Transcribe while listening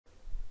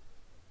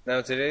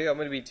Now today I'm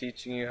going to be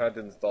teaching you how to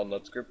install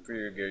NutScript for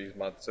your Gary's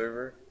Mod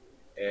server,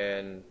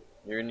 and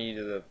you're going to need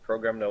a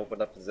program to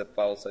open up a zip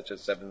file such as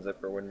 7-zip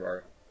or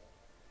WinRAR.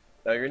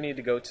 Now you're going to need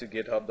to go to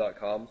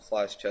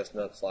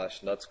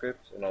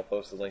github.com/chestnut/nutscript, and I'll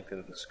post the link in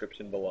the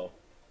description below.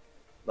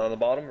 Now on the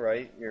bottom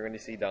right you're going to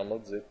see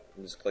download zip,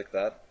 and just click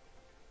that.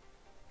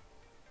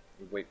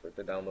 You wait for it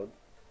to download,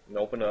 and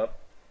open it up,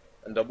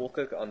 and double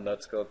click on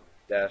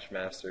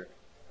NutScript-master.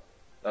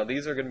 Now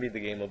these are going to be the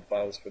game mode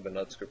files for the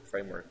NutScript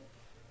framework.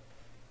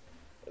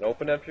 And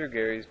open up your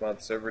Gary's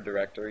Mod server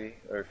directory,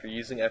 or if you're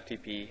using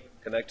FTP,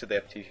 connect to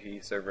the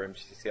FTP server and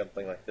you see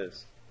something like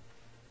this.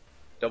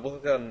 Double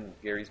click on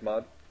Gary's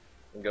Mod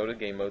and go to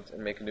Game Modes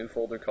and make a new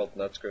folder called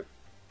NutScript.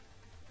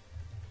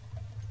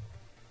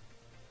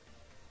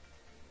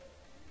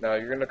 Now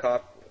you're going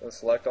to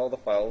select all the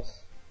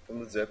files from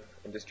the zip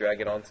and just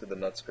drag it onto the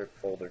NutScript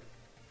folder.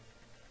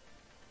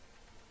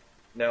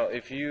 Now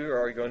if you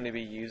are going to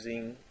be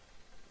using,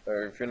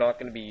 or if you're not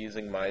going to be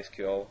using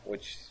MySQL,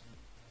 which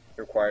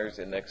requires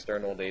an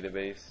external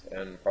database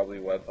and probably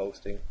web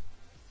hosting,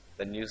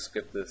 then you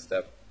skip this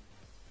step,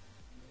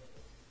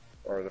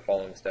 or the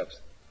following steps.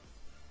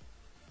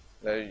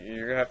 Now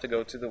you're going to have to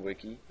go to the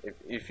wiki.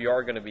 If you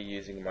are going to be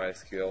using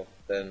MySQL,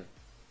 then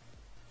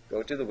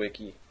go to the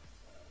wiki,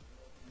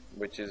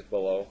 which is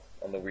below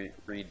on the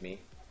README,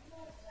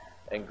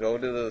 and go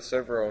to the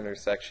server owner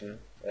section,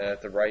 and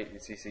at the right you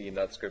see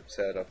NutScript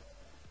setup.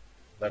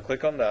 Now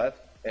click on that,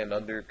 and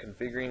under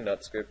configuring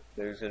NutScript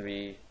there's going to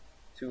be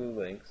two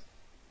links,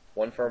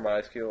 one for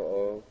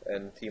MySQL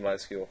and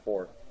TMySQL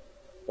 4.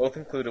 Both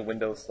include a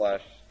Windows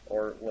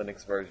or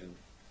Linux version.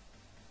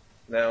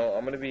 Now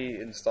I'm going to be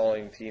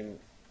installing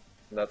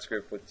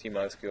NutScript with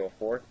TMySQL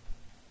 4,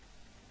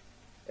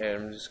 and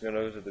I'm just going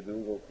to go to the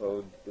Google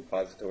code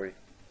repository.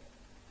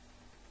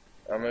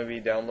 I'm going to be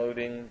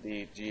downloading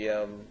the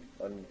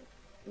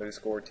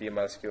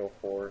GM_TMySQL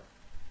 4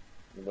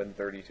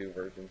 Win32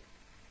 version.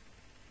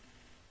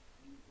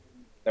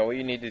 Now what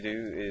you need to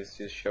do is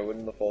just show it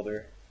in the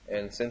folder,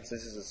 and since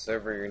this is a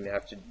server, you're going to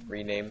have to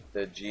rename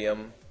the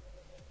GM_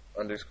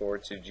 to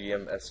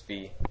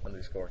GMSV_.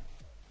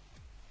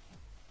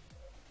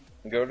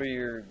 Go to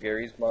your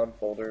Gary's Mod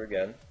folder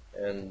again,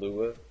 and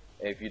Lua,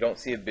 and if you don't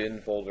see a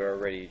bin folder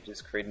already,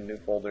 just create a new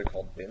folder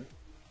called bin,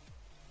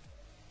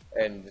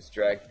 and just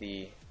drag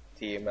the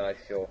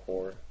TMySQL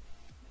 4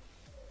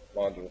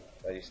 module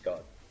that you just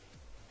got.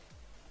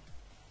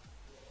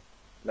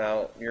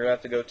 Now you're going to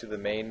have to go to the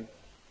main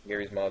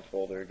Gary's Mod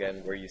folder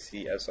again, where you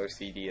see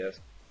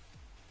srcds,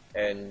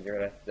 and you're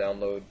going to have to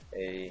download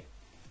a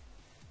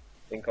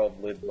thing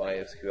called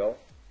libmysql,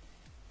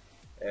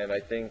 and I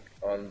think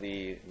on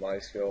the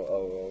MySQL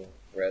 00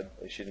 red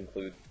it should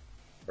include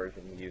the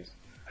version you use.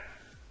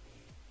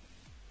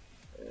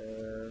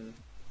 And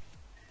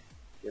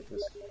get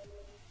this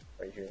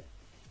right here.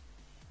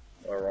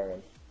 Oh, wrong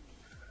one.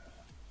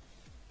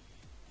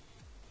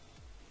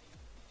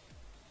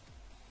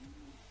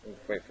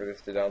 Wait for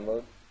this to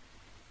download.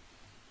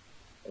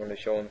 I'm going to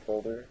show in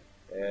folder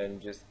and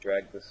just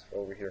drag this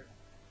over here.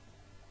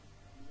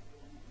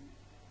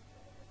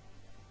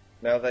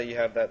 Now that you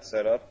have that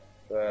set up,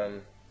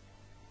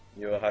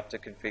 you'll have to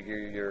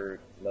configure your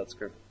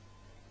NutScript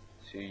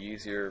to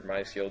use your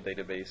MySQL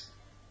database.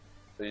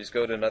 So just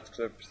go to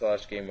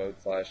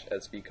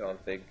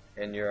nutscript/gamemode/svconfig,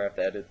 and you're going to have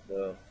to edit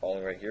the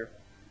following right here.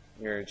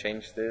 You're going to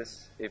change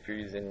this, if you're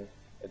using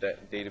a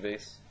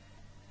database,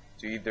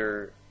 to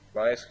either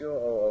MySQL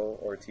 00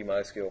 or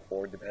TMySQL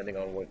 4, depending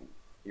on what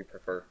you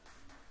prefer.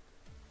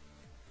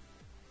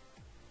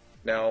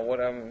 Now what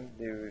I'm going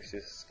to do is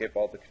just skip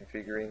all the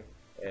configuring,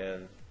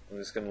 and I'm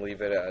just going to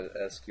leave it as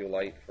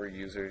SQLite for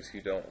users who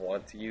don't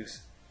want to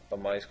use a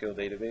MySQL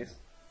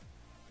database,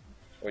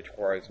 which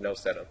requires no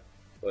setup,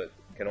 but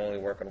can only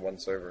work on one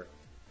server.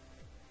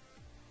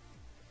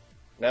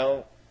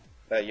 Now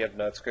that you have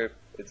NutScript,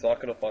 it's not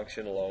going to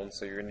function alone,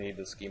 so you're going to need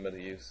the schema to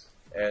use.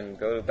 And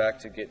go back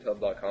to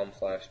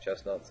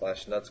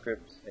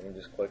github.com/chestnut/nutscript, and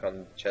just click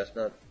on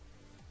chestnut,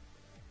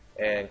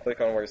 and click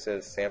on where it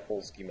says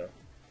sample schema.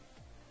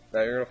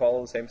 Now you're going to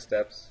follow the same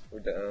steps.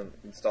 We're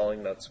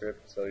installing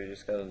NutScript, so you're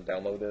just going to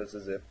download it as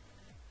a zip,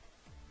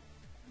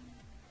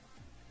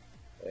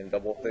 and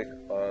double click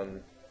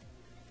on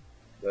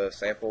the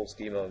sample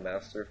schema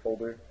master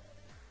folder,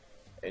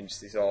 and you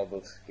see all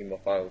the schema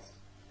files.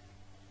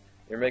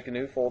 You're going to make a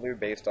new folder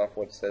based off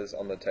what it says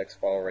on the text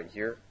file right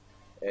here,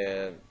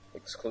 and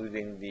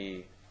excluding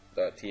the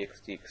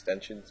 .txt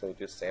extension, so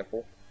just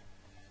sample.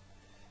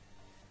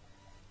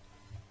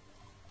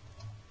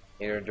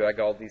 You're going to drag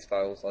all these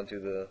files onto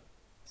the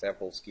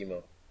sample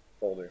schema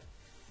folder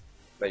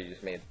that you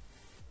just made.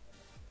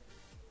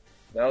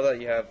 Now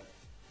that you have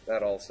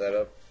that all set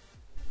up,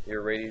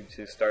 you're ready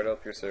to start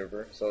up your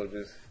server. So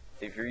just,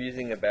 if you're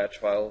using a batch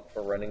file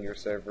for running your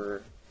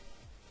server,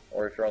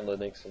 or if you're on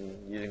Linux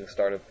and using the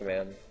startup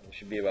command, it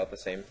should be about the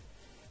same.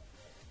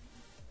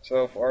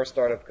 So if our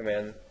startup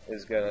command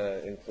is going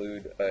to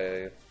include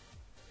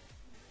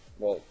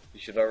well, you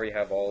should already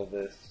have all of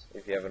this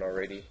if you haven't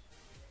already.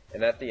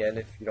 And at the end,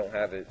 if you don't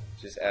have it,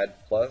 just add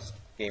plus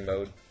game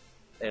mode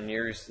and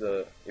you're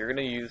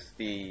gonna use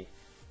the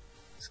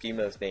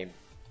schema's name,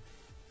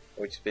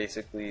 which is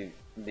basically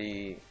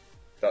the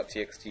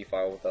 .txt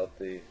file without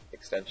the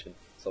extension,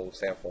 so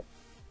sample.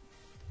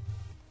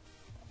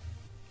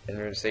 And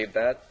you're gonna save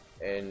that,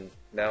 and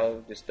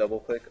now just double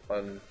click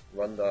on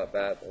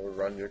run.bat or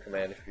run your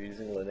command if you're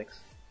using Linux,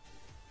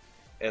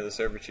 and the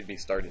server should be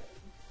started.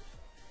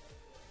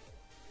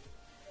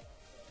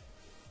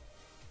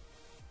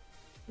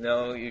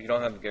 Now, if you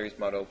don't have Gary's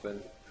mod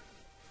open,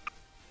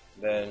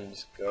 then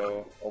just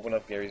go open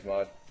up Gary's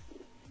mod,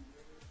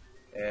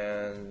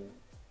 and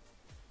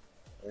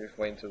we're just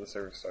waiting until the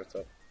server starts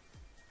up.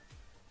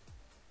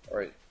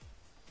 Alright,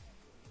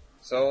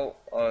 so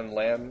on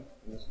LAM,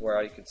 this is where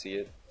I could see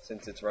it,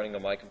 since it's running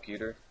on my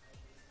computer.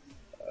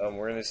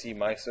 We're going to see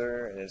my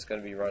server, and it's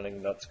going to be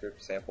running NutScript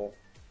sample.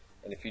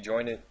 And if you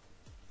join it,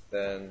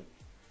 then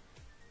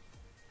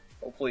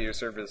hopefully your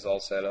server is all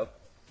set up.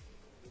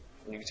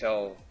 And you can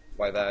tell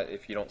by that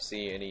if you don't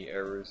see any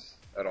errors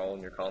at all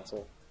in your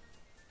console.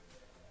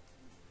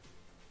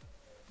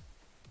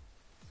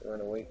 So we're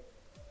going to wait.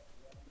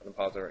 I'm going to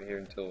pause it right here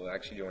until it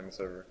actually joins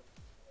the server.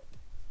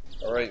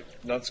 Alright,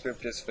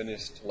 NutScript just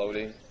finished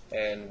loading,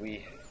 and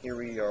here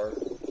we are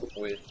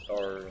with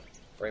our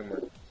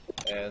framework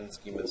and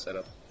schema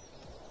setup.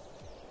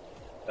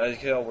 As you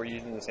can tell, we're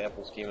using the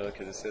sample schema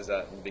because it says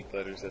that in big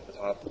letters at the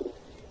top.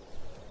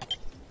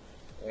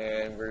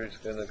 And we're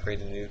just going to create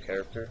a new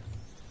character.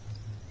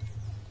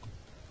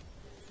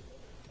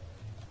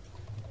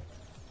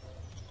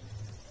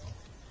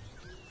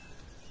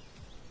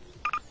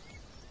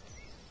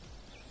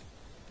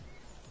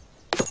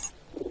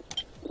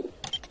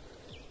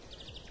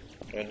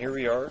 And here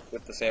we are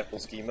with the sample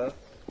schema,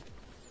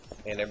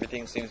 and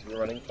everything seems to be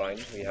running fine.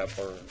 We have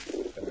our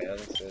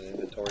commands and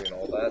inventory and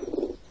all that.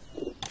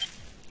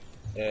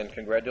 And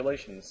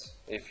congratulations,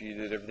 if you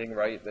did everything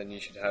right, then you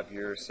should have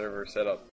your server set up.